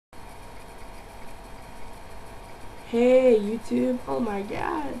Hey YouTube, oh my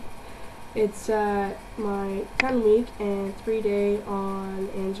god. It's my 10 week and 3-day on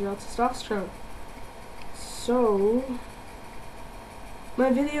androgen testosterone. So,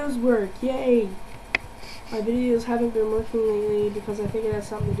 my videos work, yay! My videos haven't been working lately because I think it has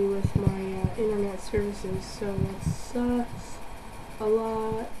something to do with my internet services, so that sucks a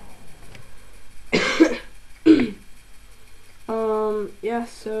lot. Yeah,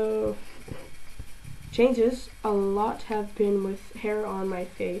 so changes a lot have been with hair on my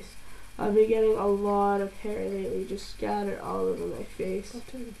face. I've been getting a lot of hair lately, just scattered all over my face.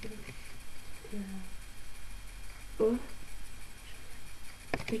 What?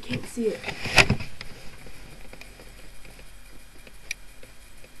 They can't see it.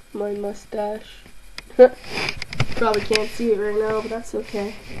 My mustache. Probably can't see it right now, but that's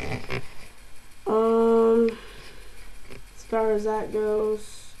okay. As far as that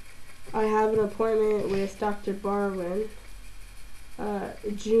goes, I have an appointment with Dr. Barwin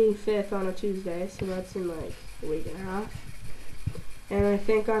June 5th on a Tuesday, so that's in like a week and a half. And I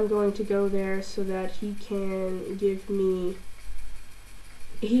think I'm going to go there so that he can give me...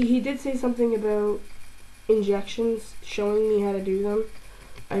 He did say something about injections, showing me how to do them.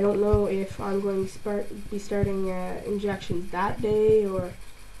 I don't know if I'm going to be starting injections that day or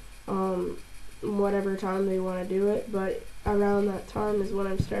whatever time they want to do it, but around that time is when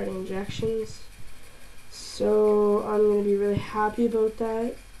I'm starting injections. So I'm going to be really happy about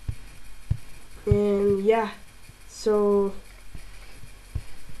that. And yeah, so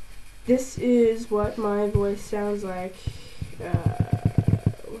this is what my voice sounds like.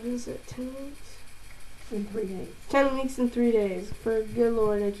 What is it, 10 weeks? In 3 days. 10 weeks and 3 days. For good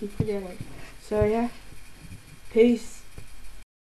Lord, I keep forgetting. So yeah, peace.